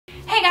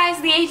Hey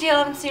guys, the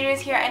AG11 Studios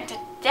here, and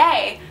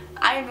today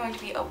I am going to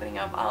be opening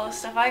up all the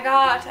stuff I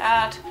got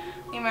at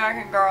the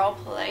American Girl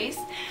place.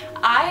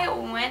 I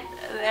went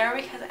there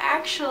because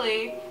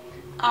actually,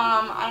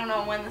 I don't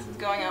know when this is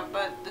going up,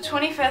 but the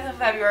 25th of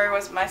February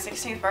was my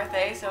 16th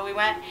birthday, so we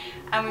went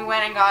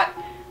and got,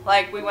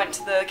 like, we went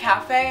to the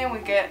cafe and we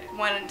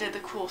went and did the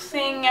cool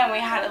thing, and we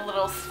had a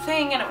little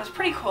thing, and it was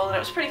pretty cool and it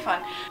was pretty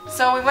fun.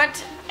 So we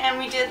went and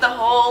we did the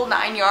whole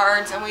 9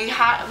 yards, and we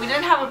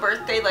didn't have a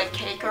birthday like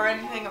cake or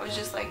anything. It was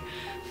just like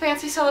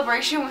fancy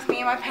celebration with me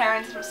and my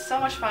parents. It was so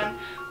much fun.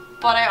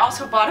 But I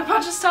also bought a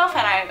bunch of stuff,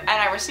 and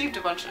I received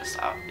a bunch of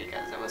stuff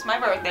because it was my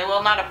birthday.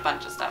 Well, not a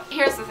bunch of stuff.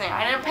 Here's the thing,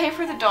 I didn't pay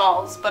for the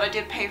dolls, but I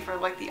did pay for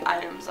like the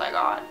items I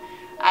got.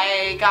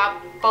 I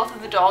got both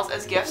of the dolls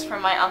as gifts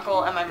from my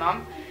uncle and my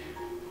mom,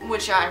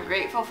 which I'm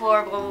grateful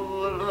for. Blah,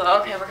 blah, blah,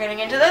 blah. Okay, we're getting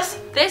into this.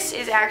 This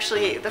is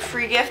actually the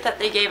free gift that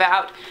they gave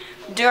out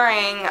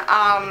during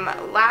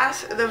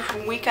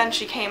the weekend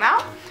she came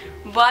out.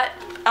 But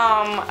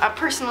a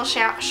personal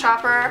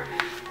shopper,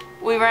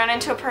 we ran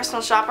into a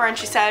personal shopper and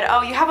she said,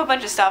 "Oh, you have a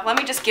bunch of stuff. Let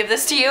me just give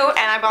this to you." And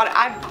I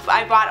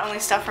bought only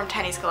stuff from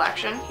Tenny's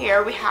collection.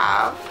 Here we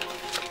have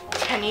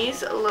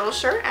Tenny's little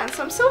shirt and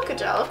some silica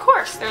gel. Of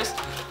course, there's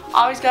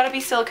always got to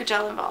be silica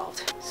gel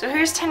involved. So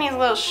here's Tenny's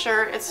little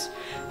shirt. It's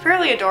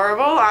fairly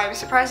adorable. I'm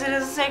surprised it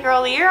doesn't say Girl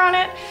of the Year on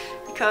it,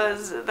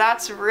 because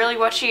that's really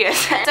what she is.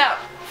 So,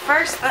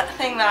 first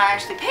thing that I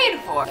actually paid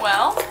for.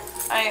 Well,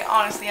 I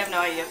honestly have no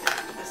idea if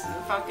this is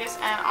in focus,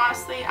 and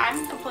honestly,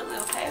 I'm completely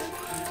okay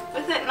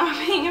with it not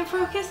being in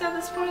focus at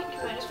this point,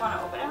 because I just want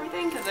to open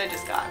everything, because I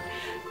just got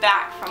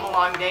back from a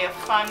long day of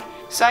fun.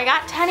 So I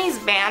got Tenny's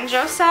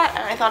banjo set,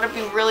 and I thought it'd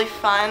be really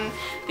fun,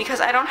 because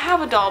I don't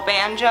have a doll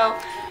banjo.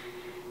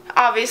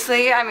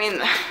 Obviously, I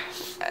mean,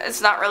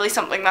 it's not really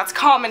something that's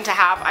common to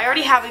have. I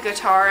already have a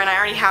guitar, and I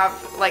already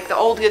have like the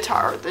old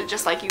guitar, the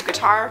Just Like You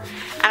guitar,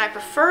 and I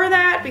prefer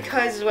that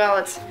because, well,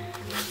 it's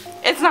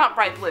not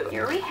bright blue.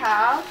 Here we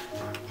have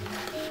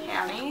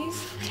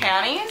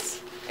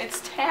Tanny's.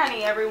 It's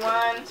Tanny,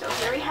 everyone. So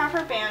here we have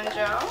her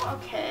banjo.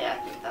 Okay, I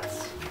think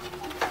that's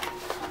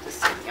just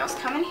something else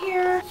coming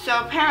here. So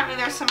apparently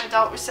there's some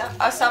adult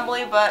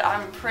assembly, but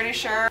I'm pretty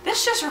sure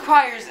this just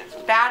requires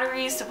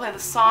batteries to play the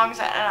songs,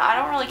 and I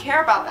don't really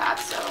care about that,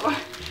 so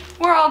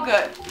we're all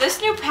good.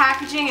 This new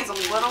packaging is a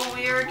little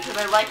weird because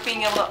I like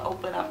being able to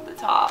open up the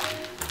top,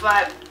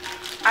 but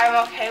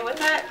I'm okay with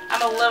it.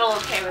 I'm a little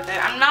okay with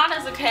it. I'm not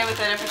as okay with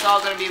it if it's all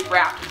going to be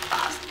wrapped in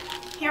plastic.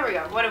 Here we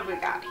go. What have we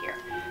got here?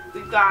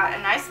 We've got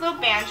a nice little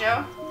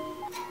banjo.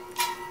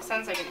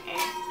 Sounds like an A.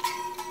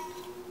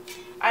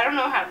 I don't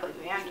know how to play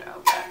the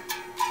banjo,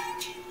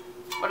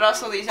 but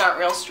also these aren't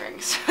real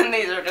strings.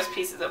 These are just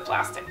pieces of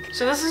plastic.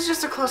 So this is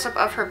just a close-up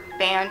of her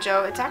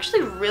banjo. It's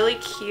actually really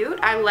cute.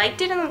 I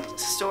liked it in the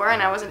store,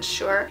 and I wasn't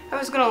sure I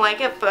was gonna like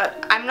it,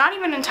 but I'm not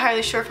even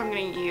entirely sure if I'm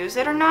gonna use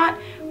it or not.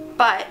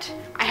 But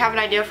I have an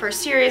idea for a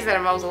series that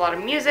involves a lot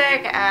of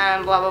music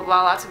and blah blah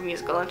blah, lots of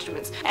musical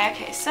instruments.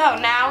 Okay, so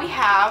now we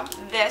have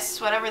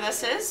this, whatever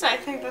this is. I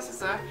think this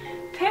is a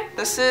pick.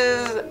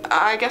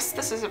 I guess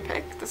this is a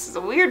pick. This is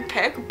a weird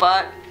pick,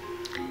 but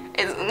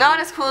it's not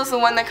as cool as the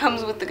one that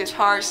comes with the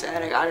guitar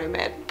set, I gotta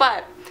admit.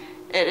 But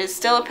it is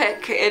still a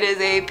pick. It is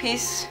a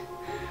piece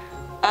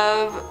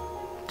of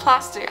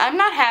plastic. I'm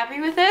not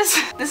happy with this.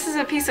 This is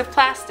a piece of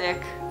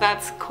plastic that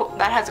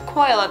has a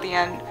coil at the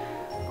end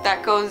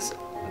that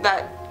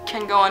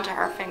can go onto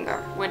her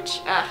finger,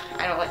 which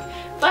I don't like.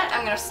 But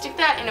I'm gonna stick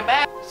that in a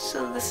bag.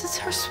 So this is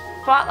her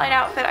spotlight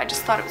outfit. I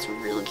just thought it was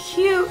really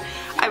cute.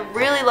 I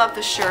really love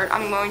the shirt.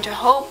 I'm going to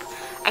hope,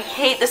 I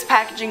hate this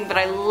packaging, but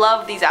I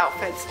love these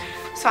outfits.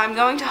 So I'm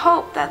going to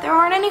hope that there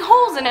aren't any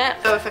holes in it.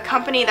 So if a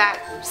company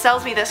that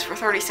sells me this for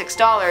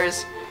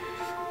 $36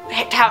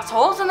 has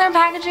holes in their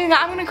packaging,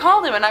 I'm gonna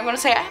call them and I'm gonna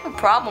say, I have a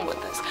problem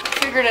with this. I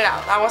figured it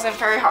out. That wasn't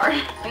very hard.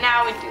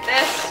 Now we do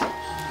this,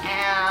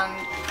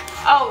 and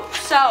oh,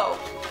 so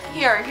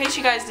here, in case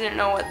you guys didn't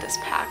know what this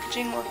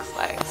packaging looks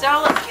like.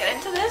 So let's get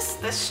into this.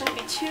 This shouldn't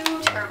be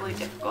too terribly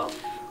difficult.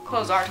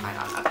 Clothes are tied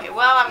on. Okay,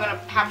 well, I'm gonna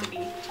have to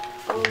be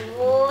a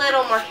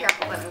little more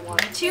careful than I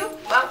wanted to.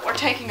 But we're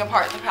taking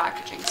apart the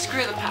packaging.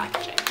 Screw the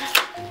packaging.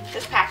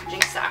 This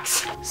packaging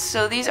sucks.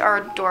 So these are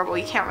adorable.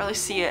 You can't really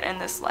see it in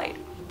this light,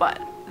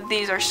 but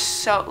these are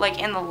so,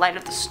 like, in the light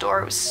of the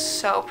store, it was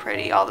so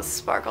pretty. All the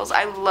sparkles.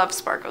 I love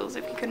sparkles,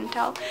 if you couldn't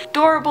tell.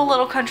 Adorable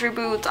little country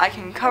boots. I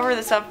can cover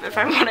this up if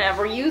I want to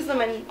ever use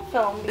them in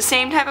film. The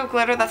same type of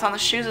glitter that's on the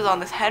shoes is on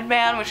this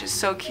headband, which is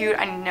so cute.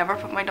 I never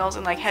put my dolls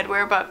in like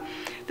headwear, but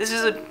this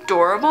is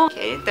adorable.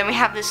 Okay, then we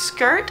have this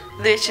skirt,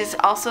 which is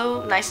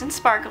also nice and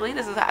sparkly.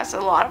 This has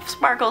a lot of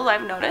sparkles,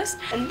 I've noticed.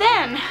 And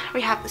then we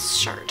have this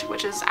shirt,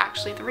 which is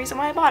actually the reason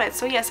why I bought it.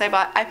 So yes,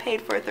 I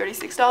paid for a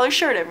 $36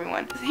 shirt,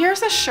 everyone. Here's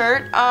the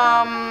shirt.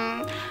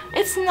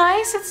 It's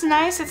nice, it's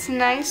nice, it's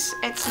nice,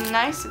 it's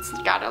nice. It's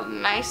got a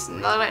nice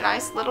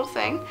little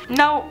thing.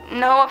 No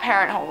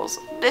apparent holes.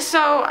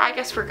 So I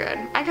guess we're good.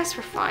 I guess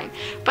we're fine.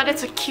 But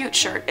it's a cute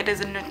shirt. It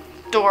is an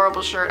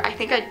adorable shirt. I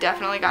think I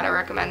definitely gotta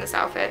recommend this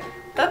outfit.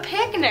 The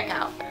picnic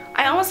outfit.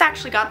 I almost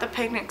actually got the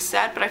picnic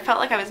set, but I felt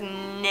like I was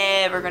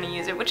never going to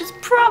use it, which is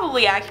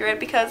probably accurate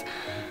because,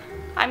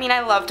 I mean,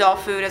 I love doll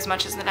food as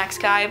much as the next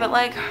guy, but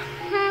like,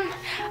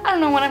 I don't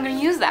know when I'm going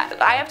to use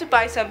that. I have to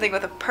buy something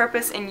with a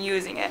purpose in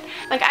using it.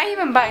 Like, I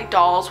even buy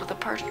dolls with a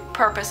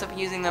purpose of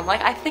using them.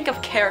 Like, I think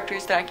of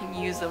characters that I can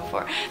use them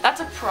for.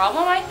 That's a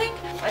problem, I think.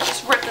 I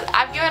just ripped it.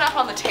 I've given up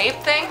on the tape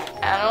thing.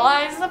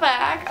 Analyze the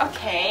back.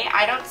 Okay,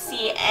 I don't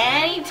see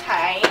any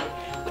tying,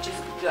 which is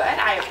good.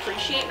 I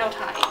appreciate no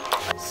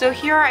tying. So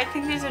here, I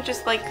think these are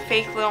just like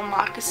fake little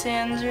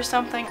moccasins or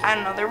something. I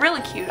don't know, they're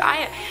really cute.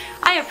 I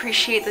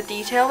appreciate the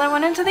detail that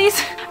went into these.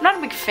 I'm not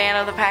a big fan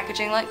of the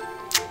packaging. Like,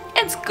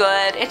 it's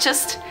good.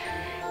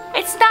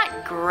 It's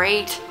not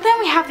great. Then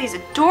we have these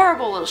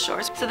adorable little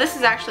shorts. So this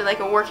is actually like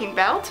a working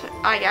belt,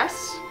 I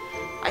guess.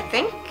 I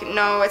think.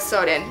 No, it's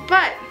sewed in.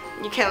 But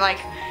you can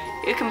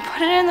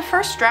put it in the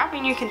first strap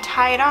and you can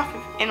tie it off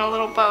in a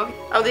little bow.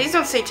 Oh, these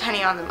don't say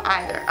Tenny on them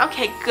either.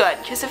 Okay, good.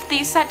 Because if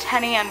these said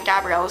Tenny on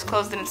Gabriella's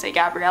clothes didn't say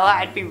Gabriella,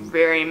 I'd be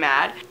very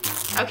mad.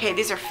 Okay,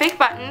 these are fake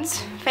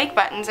buttons. Fake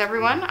buttons,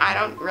 everyone. I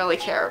don't really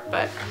care,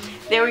 but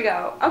there we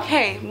go.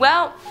 Okay,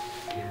 well,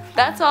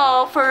 that's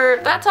all for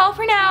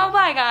now.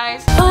 Bye,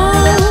 guys.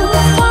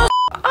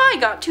 I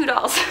got 2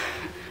 dolls.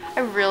 I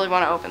really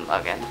want to open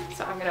Logan,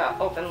 so I'm gonna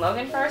open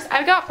Logan first.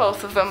 I've got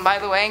both of them, by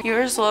the way.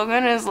 Here's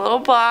Logan in his little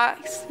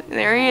box.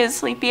 There he is,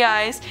 sleepy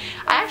eyes.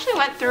 I actually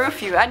went through a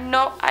few. I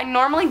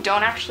normally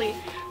don't actually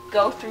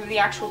go through the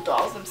actual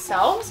dolls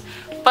themselves,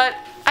 but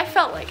I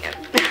felt like it.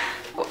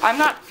 I'm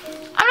not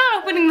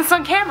opening this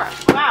on camera.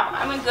 Wow,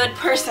 I'm a good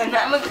person.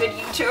 I'm a good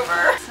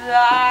YouTuber.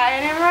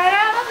 Slide it right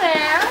out of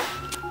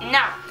there.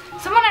 Now,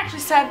 someone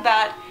actually said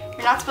that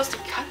you're not supposed to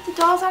cut the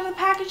dolls out of the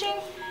packaging,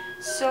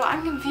 so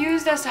I'm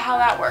confused as to how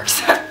that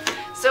works.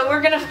 So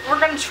we're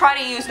gonna try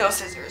to use no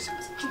scissors,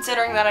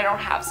 considering that I don't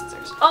have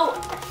scissors. Oh,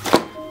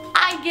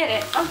 I get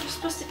it. Oh, you're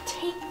supposed to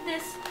take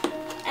this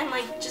and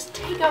like just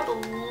take out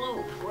the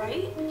loop,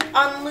 right?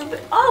 Unloop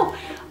it. Oh,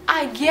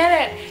 I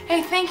get it.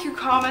 Hey, thank you,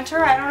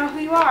 commenter. I don't know who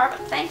you are, but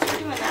thanks for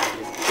doing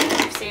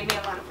that. You saved me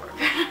a lot of work.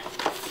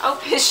 Oh,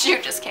 his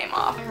shoe just came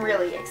off. I'm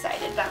really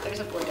excited that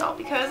there's a boy doll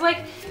because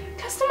like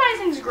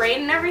customizing's great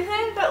and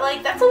everything, but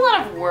like that's a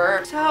lot of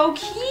work. So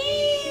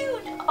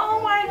cute. Oh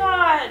my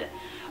god.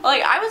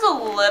 Like I was a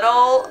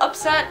little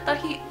upset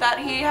that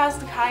he has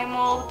the Kai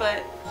mold,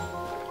 but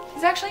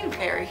he's actually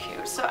very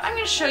cute. So I'm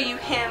gonna show you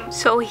him.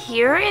 So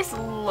here is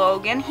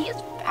Logan. He is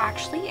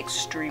actually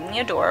extremely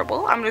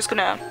adorable. I'm not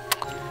gonna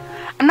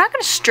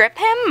strip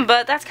him,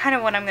 but that's kind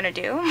of what I'm gonna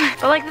do.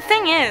 But like the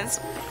thing is,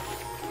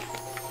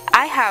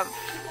 I have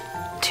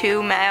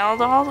 2 male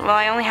dolls. Well,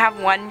 I only have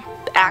 1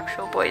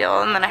 actual boy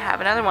doll, and then I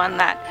have another one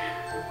that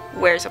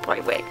wears a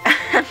boy wig.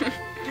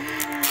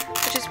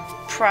 Which is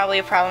probably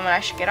a problem, and I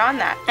should get on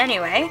that.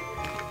 Anyway,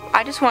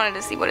 I just wanted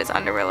to see what his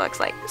underwear looks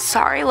like.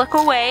 Sorry, look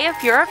away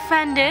if you're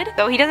offended.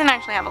 Though he doesn't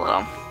actually have a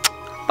little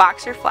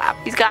boxer flap.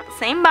 He's got the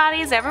same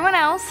body as everyone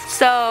else,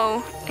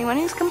 so anyone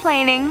who's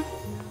complaining,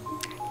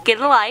 get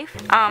a life.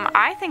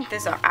 I think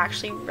this is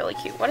actually really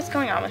cute. What is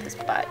going on with his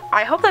butt?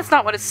 I hope that's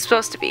not what it's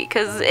supposed to be,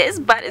 because his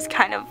butt is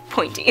kind of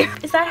pointy.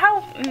 Is that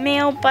how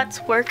male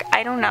butts work?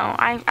 I don't know.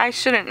 I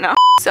shouldn't know.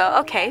 So,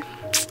 okay.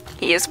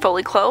 He is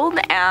fully clothed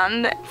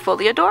and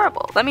fully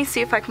adorable. Let me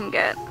see if I can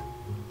get...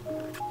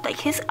 Like,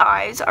 his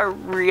eyes are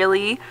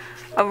really...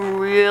 a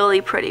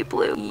really pretty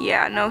blue.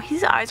 Yeah, no,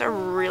 his eyes are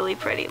really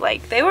pretty.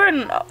 Like,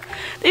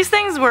 these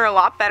things were a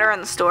lot better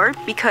in the store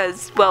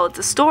because, well, it's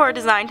a store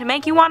designed to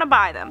make you want to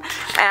buy them.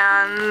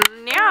 And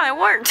yeah, it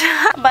worked.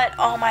 But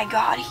oh my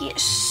god, he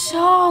is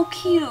so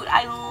cute.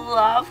 I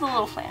love the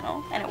little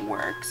flannel and it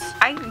works.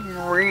 I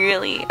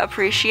really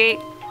appreciate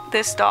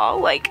this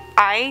doll. Like,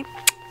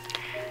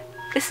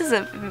 this is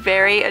a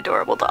very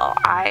adorable doll.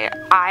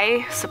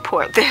 I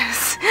support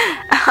this.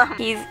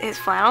 His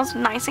flannel's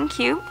nice and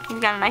cute. He's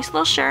got a nice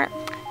little shirt,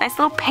 nice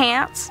little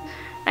pants,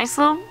 nice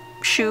little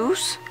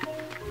shoes,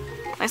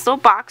 nice little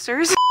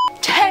boxers.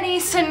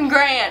 Tennyson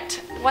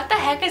Grant! What the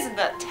heck is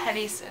the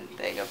Tennyson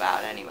thing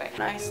about anyway?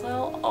 Nice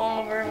little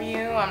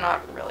overview. I'm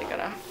not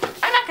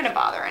gonna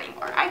bother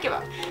anymore. I give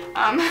up.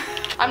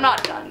 I'm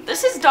not done.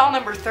 This is doll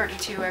number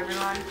 32,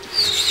 everyone.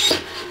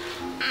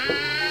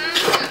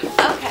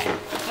 Okay.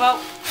 Well,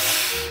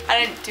 I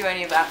didn't do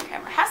any of that on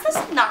camera. Has this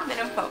not been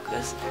in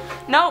focus?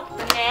 Nope.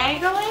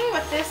 Finagling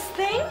with this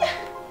thing.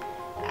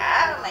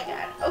 Oh my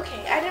god.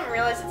 Okay, I didn't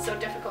realize it's so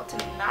difficult to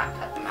not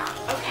cut them out.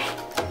 Okay.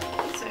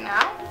 So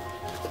now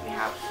we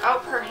have.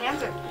 Oh, her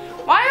hands are.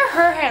 Why are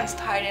her hands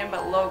tied in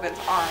but Logan's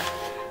aren't?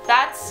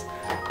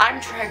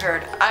 I'm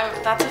triggered.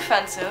 That's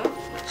offensive.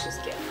 Let's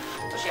just get.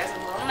 So she has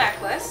a little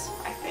necklace.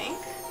 I think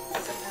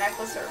it's a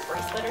necklace or a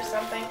bracelet or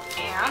something,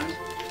 and.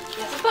 She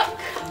has a book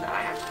that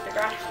I have to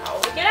figure out how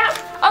to get out.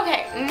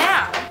 Okay,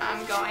 now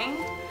I'm going.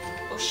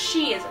 Oh,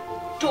 she is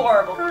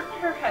adorable.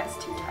 Her head's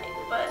too tight,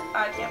 but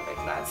I can't fix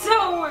that.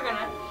 So we're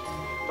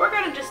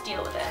gonna just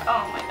deal with it.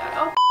 Oh my god.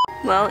 Oh.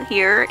 Well,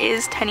 here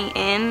is Tenny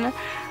in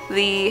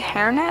the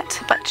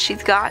hairnet, but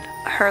she's got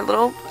her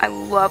little, I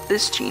love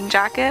this jean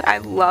jacket. I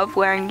love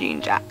wearing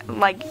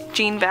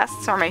jean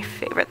vests are my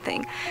favorite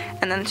thing.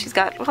 And then she's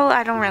got, well,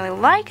 I don't really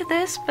like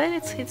this, but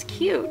it's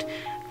cute.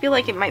 I feel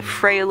like it might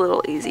fray a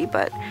little easy,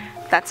 but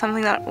that's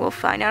something that we'll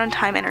find out in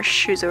time, and her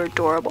shoes are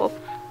adorable.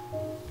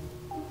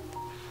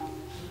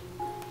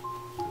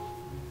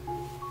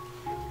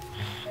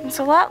 It's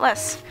a lot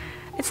less,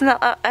 it's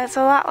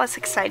a lot less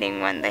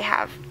exciting when they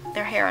have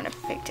their hair on a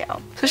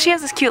pigtail. So she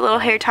has this cute little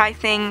hair tie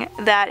thing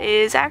that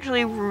is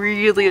actually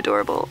really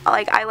adorable.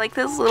 Like, I like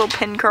this little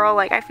pin curl.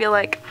 Like, I feel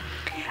like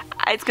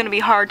it's gonna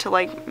be hard to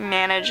like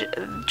manage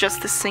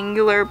just the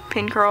singular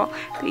pin curl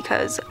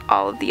because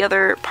all of the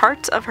other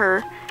parts of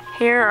her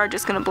hair are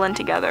just gonna blend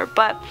together.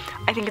 But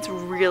I think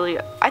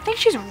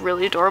she's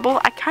really adorable.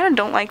 I kind of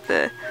don't like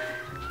the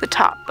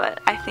top, but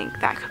I think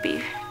that could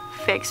be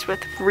fixed with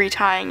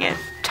retying it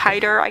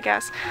tighter, I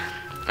guess.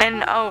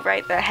 And oh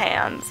right, the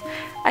hands.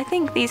 I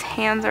think these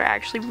hands are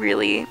actually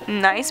really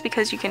nice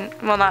because you can,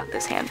 well, not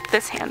this hand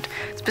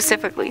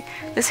specifically,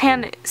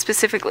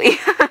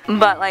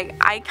 but like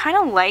I kind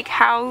of like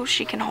how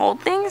she can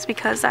hold things,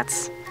 because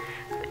that's,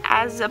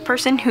 as a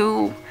person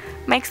who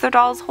makes their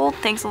dolls hold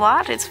things a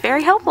lot, it's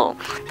very helpful.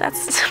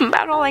 That's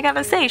about all I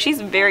gotta say.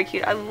 She's very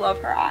cute. I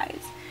love her eyes.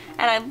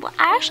 And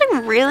I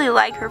actually really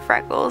like her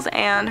freckles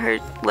and her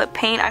lip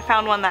paint. I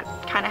found one that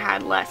kind of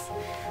had less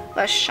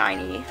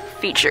shiny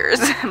features,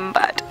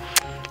 but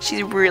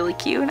she's really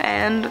cute,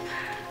 and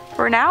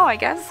for now, I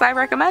guess I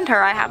recommend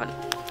her. I haven't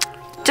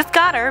just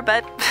got her,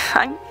 but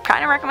I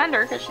kind of recommend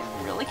her because she's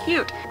really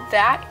cute.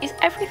 That is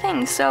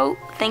everything, so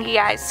thank you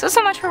guys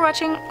so much for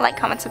watching. Like,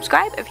 comment,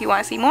 subscribe if you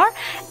want to see more,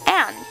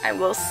 and I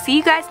will see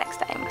you guys next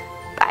time.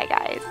 Bye,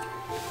 guys.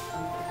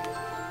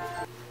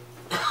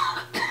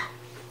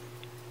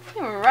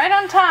 Right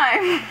on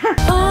time.